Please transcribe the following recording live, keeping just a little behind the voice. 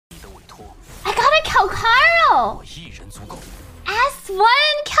Calcaro! S1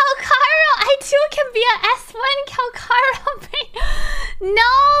 Calcaro! I too can be a S1 Calcaro.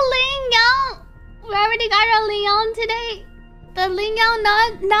 No Lingyang! We already got our Lingyang today. The Lingyang,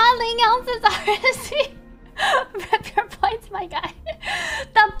 not Lingyang says RSC. Rip your points, my guy.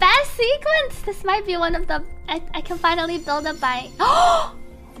 The best sequence! This might be one of the... I can finally build it by... Oh!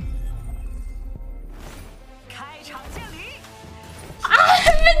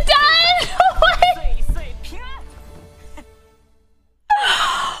 I'm done!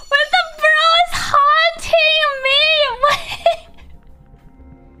 But the bro is haunting me! Wait!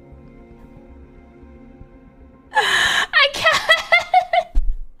 I can't...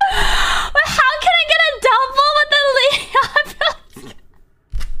 But how can I get a double with the Leon?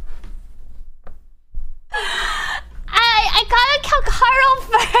 I got a Calcaro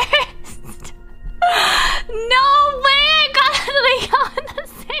first! No way I got a Leon the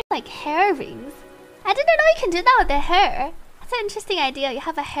same! Like hair rings. I didn't know you can do that with the hair. That's an interesting idea. You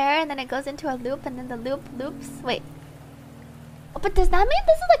have a hair and then it goes into a loop and then the loop loops. Wait. Oh, but does that mean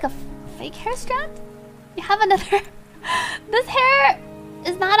this is like a fake hair strand? You have another... This hair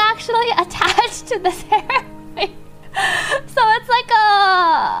is not actually attached to this hair. Wait. So it's like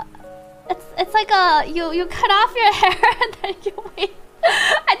a... It's like a... You cut off your hair and then you wait.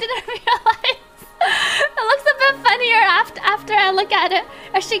 I didn't realize. It looks a bit funnier after I look at it.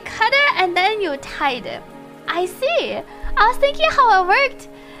 Or she cut it and then you tied it. I see. I was thinking how it worked.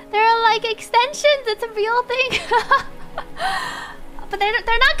 There are like extensions. It's a real thing. But they're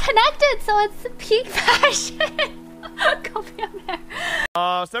not connected, so it's peak fashion. Go be a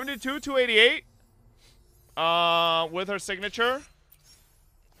man. 72 to 88. With her signature.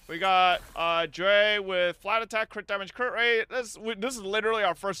 We got Dre with flat attack, crit damage, crit rate. This is literally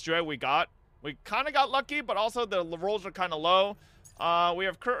our first Dre we got. We kind of got lucky, but also the rolls are kind of low. We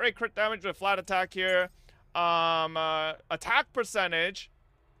have crit rate, crit damage with flat attack here. Attack percentage,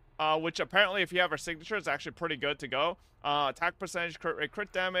 which apparently if you have our signature is actually pretty good to go. Attack percentage,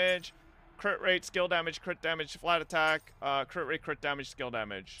 crit damage, crit rate, skill damage, crit damage, flat attack, crit rate, crit damage, skill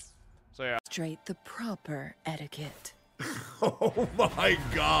damage. So yeah. Straight the proper etiquette. Oh my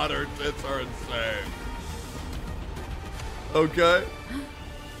god, her tits are insane. Okay.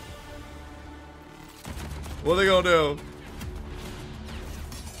 What are they gonna do?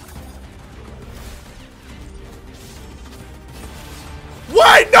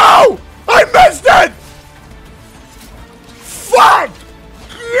 Wait, no! I missed it! Fuck!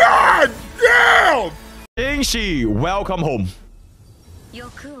 God damn! Jinshi, welcome home.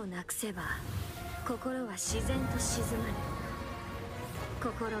 欲をなくせば心は自然と静まる。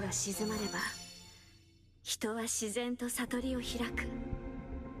心が静まれば人は自然と悟りを開く。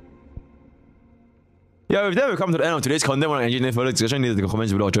 Yeah, with that, we come to the end of today's content. I want to engineer further discussion in the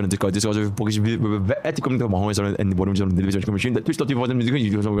comments below. Join the Discord. Discord is pokke and the bottom of the video machine.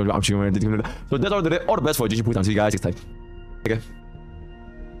 So that's all today. All the best for Jinshi Build. I'll see you guys next time. Okay.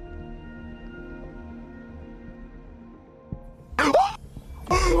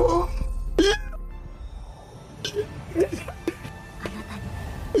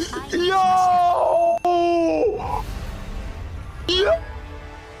 Yo! Yeah!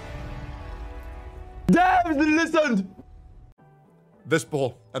 DEVSLISTENED! This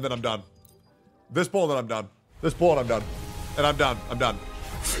pull, and then I'm done. This pull, and then I'm done. This pull, and I'm done. And I'm done. I'm done.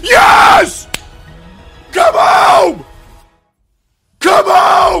 Yes! Come home! Come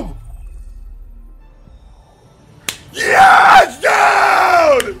home! Yes,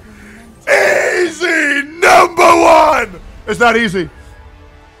 dude! Easy #1! It's not easy.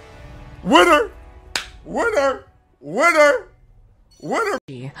 Winner! Winner! Winner! Winner!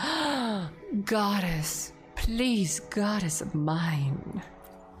 Goddess, please, goddess of mine.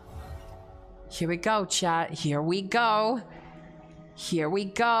 Here we go, chat. Here we go. Here we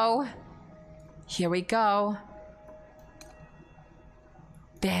go. Here we go.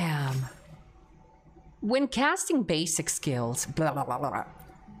 Bam. When casting basic skills, blah, blah, blah, blah.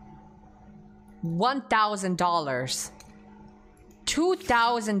 $1,000.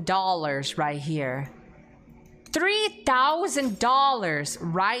 $2,000 right here. $3,000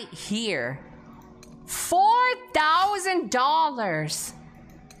 right here. $4,000.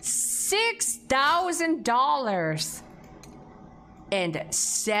 $6,000. And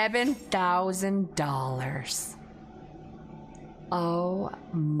 $7,000. Oh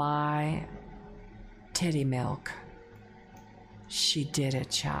my titty milk. She did it,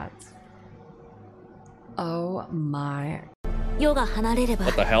 chat. Oh my. What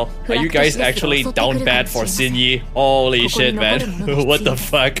the hell? Are you guys actually down bad for Xinyi? Holy shit, man. What the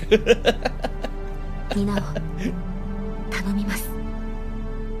fuck?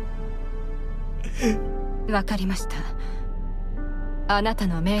 わかりました。あなた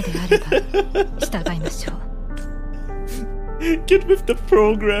の命であれば従いましょう。Get with the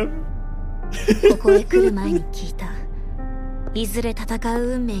program. ここへ来る前に聞いた。いずれ戦う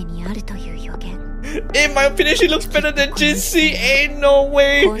運命にあるという予言。In my opinion, she looks better than Jinshi. Ain't no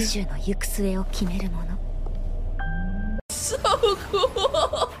way. 今週の行く末を決めるもの。So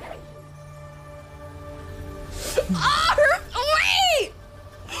cool.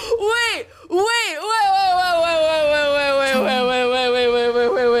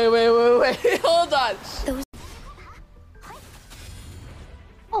 Wait, hold on.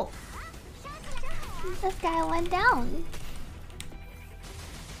 Oh. This guy went down.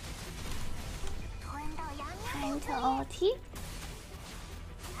 Time to ulti.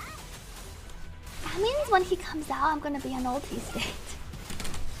 That means when he comes out, I'm gonna be on ulti state.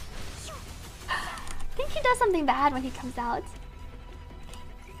 I think he does something bad when he comes out.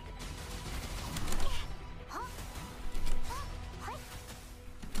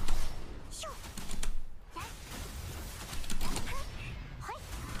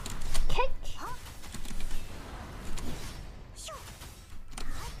 Kick.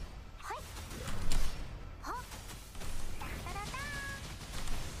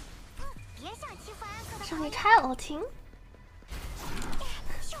 Should we try ulting?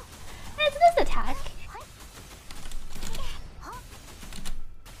 It's this attack.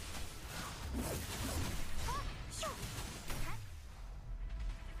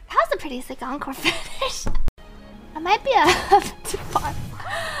 That was a pretty sick Encore finish. I might be too far.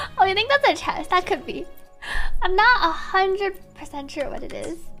 Oh, you think that's a chest? That could be. I'm not 100% sure what it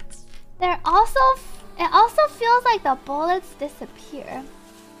is. It also feels like the bullets disappear.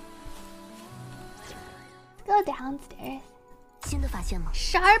 Let's go downstairs.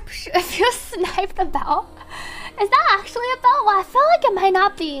 Sharp if you snipe the bell. Is that actually a bell? Well, I feel like it might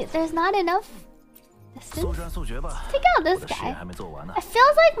not be. There's not enough distance. Take out this guy. It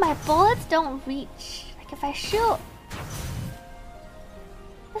feels like my bullets don't reach. Like if I shoot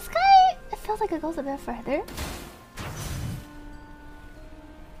this guy, it feels like it goes a bit further.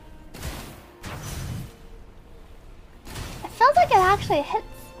 It feels like it actually hits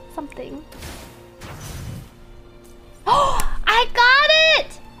something. Oh, I got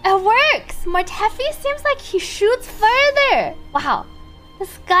it! It works! Mortefi seems like he shoots further. Wow.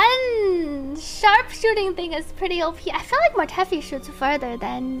 This gun sharpshooting thing is pretty OP. I feel like Mortefi shoots further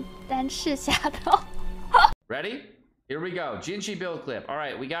than Chixia though. Ready? Here we go. Jinshi build clip. All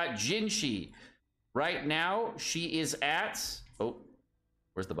right, we got Jinshi. Right now, she is at... Oh,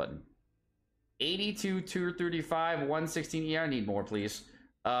 where's the button? 82, 235, 116 ER. Need more, please.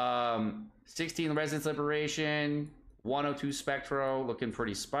 16 Resonance Liberation, 102 Spectro. Looking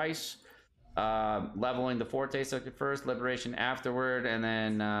pretty spice. Leveling the Forte circuit first, Liberation afterward, and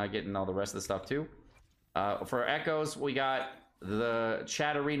then getting all the rest of the stuff too. For Echoes, we got the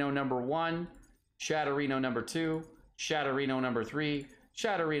Chatterino #1, Chatterino #2, Chatterino #3,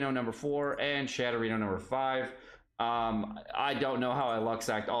 Chatterino #4, and Chatterino #5. I don't know how I luck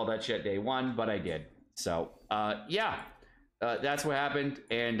sacked all that shit day one, but I did. So yeah, that's what happened.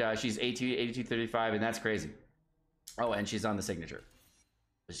 And she's 8235, and that's crazy. Oh, and she's on the signature,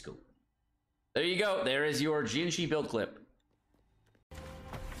 which is cool. There you go. There is your Jinshi build clip.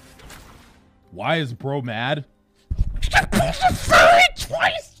 Why is bro mad? I pulled the furry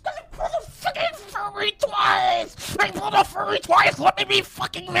twice! I pulled the fucking furry twice! I pulled a furry twice! Let me be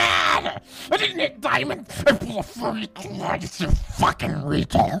fucking mad! I didn't hit diamond! I pulled a furry twice, you fucking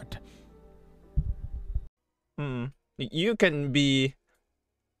retard! You can be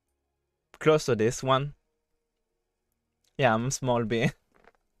close to this one. Yeah, I'm small B.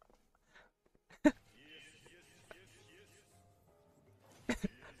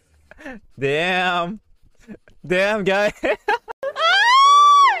 Damn, guy. She's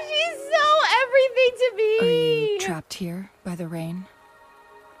so everything to me. Are you trapped here by the rain?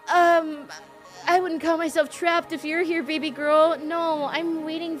 I wouldn't call myself trapped if you're here, baby girl. No, I'm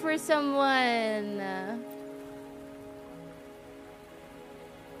waiting for someone.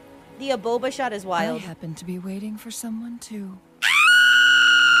 The ABOBA shot is wild. I happen to be waiting for someone too.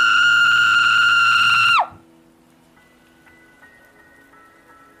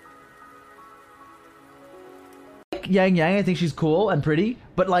 Yang, I think she's cool and pretty,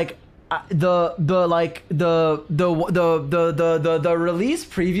 but like the release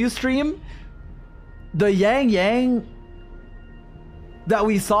preview stream, the Yang that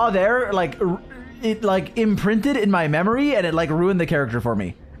we saw there, like it like imprinted in my memory and it like ruined the character for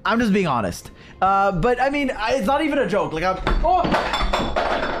me. I'm just being honest. But I mean, it's not even a joke. Like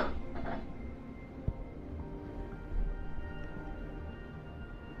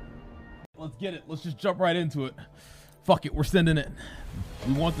Let's get it. Let's just jump right into it. Fuck it. We're sending it.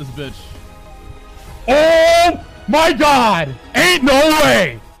 We want this bitch. Oh my god! Ain't no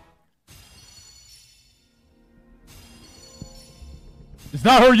way! It's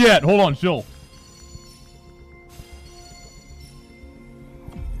not her yet. Hold on, chill.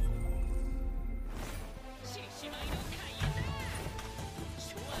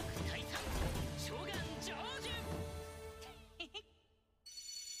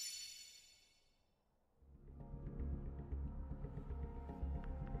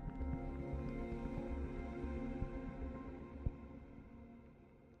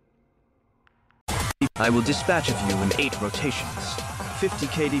 I will dispatch of you in 8 rotations. 50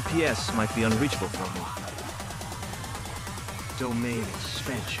 KDPS might be unreachable from me. Domain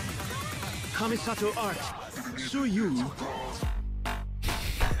expansion. KAMISATO art. Suyu.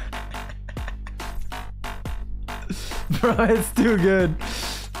 Bro, it's too good.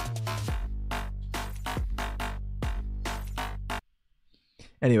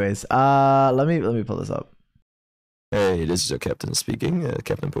 Anyways, let me pull this up. Hey, this is your captain speaking,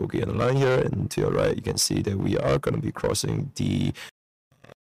 Captain Pokke on the line here, and to your right you can see that we are going to be crossing the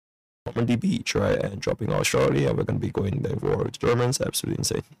Normandy beach, right, and dropping off shortly, and we're going to be going there for Germans. Absolutely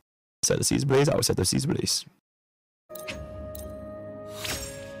insane. Set the seas blaze, I'll set the seas blaze.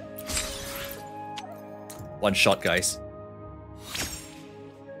 One shot, guys.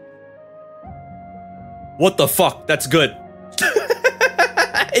 What the fuck? That's good.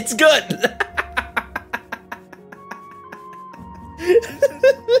 It's good.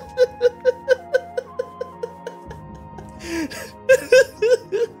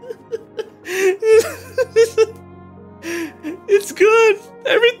 It's good.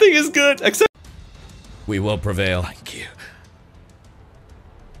 Everything is good except we will prevail. Thank you.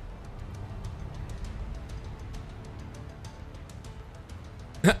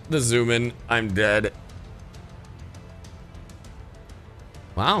 The zoom in. I'm dead.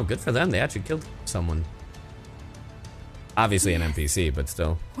 Wow, good for them. They actually killed someone. Obviously an NPC, but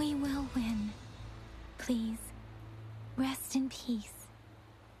still. We will win. Please, rest in peace.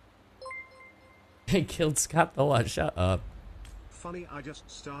 They killed Scott Noah. Shut up. Funny, I just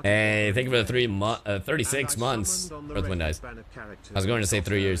started. Hey, thank you for the 36 months. Earthwind dies. I was going to say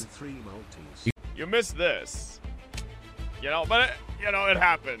 3 years. You missed this. You know, but it, you know, it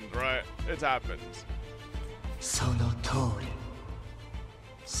happened, right? It happened. その通り。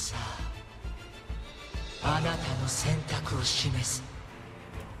さあ、あなたの選択を示す。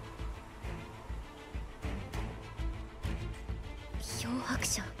漂白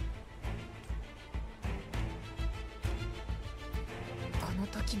者。この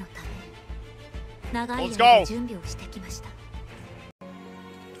時のため、長い間準備をしてきました。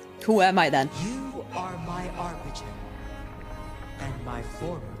Who am I then? You are my arbiter and my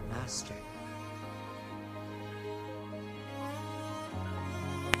former master.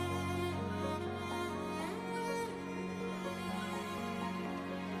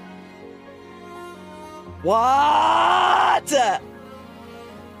 What?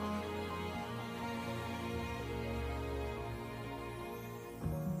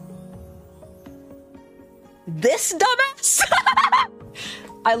 This dumbass?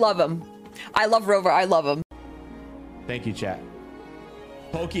 I love him. I love Rover. I love him. Thank you, chat.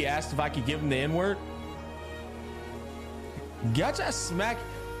 Pokke asked if I could give him the N-word. Gotcha smack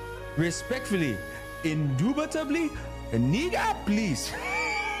respectfully, indubitably, nigga, please.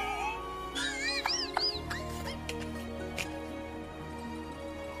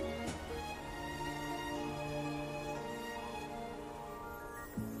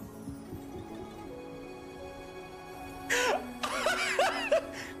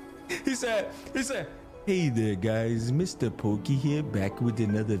 He said, hey there guys, Mr. Pokke here, back with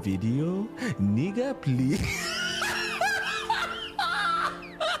another video. Nigga, please.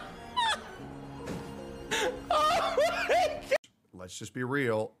 Let's just be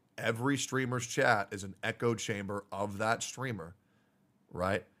real. Every streamer's chat is an echo chamber of that streamer,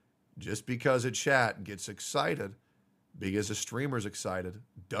 right? Just because a chat gets excited because a streamer's excited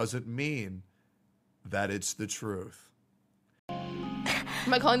doesn't mean that it's the truth.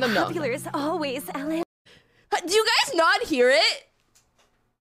 Am I calling them no? Popular as always, Ellen. Do you guys not hear it?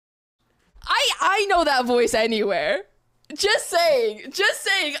 I know that voice anywhere. Just saying,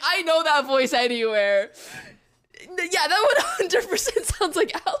 I know that voice anywhere. Yeah, that 100% sounds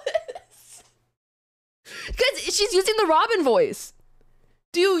like Alice. Because she's using the Robin voice.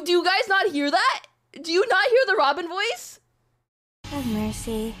 Do you guys not hear that? Do you not hear the Robin voice? Have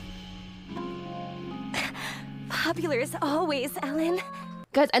mercy. Popular as always, Ellen.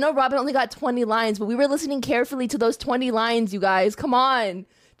 Guys, I know Robin only got 20 lines, but we were listening carefully to those 20 lines, you guys. Come on.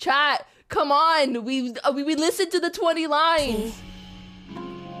 Chat, come on. We listened to the 20 lines.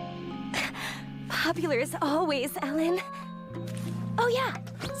 Popular as always, Ellen. Oh yeah,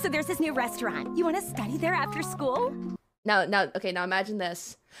 so there's this new restaurant. You want to study there after school? Now, okay, now imagine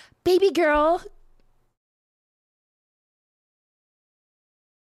this. Baby girl.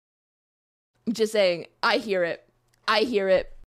 I'm just saying, I hear it. I hear it.